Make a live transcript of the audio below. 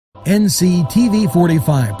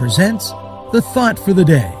NCTV45 presents The Thought for the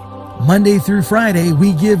Day. Monday through Friday,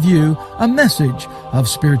 we give you a message of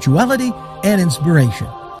spirituality and inspiration.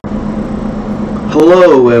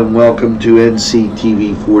 Hello and welcome to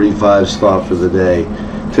NCTV45's Thought for the Day.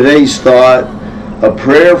 Today's thought, a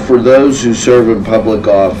prayer for those who serve in public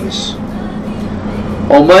office.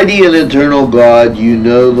 Almighty and eternal God, you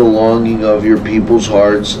know the longing of your people's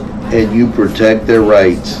hearts and you protect their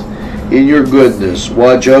rights. In your goodness,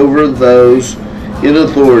 watch over those in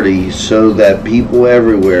authority so that people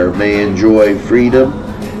everywhere may enjoy freedom,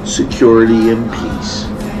 security, and peace.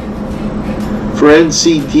 For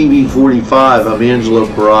NCTV45, I'm Angelo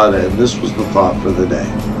Parada, and this was the Thought for the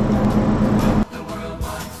Day.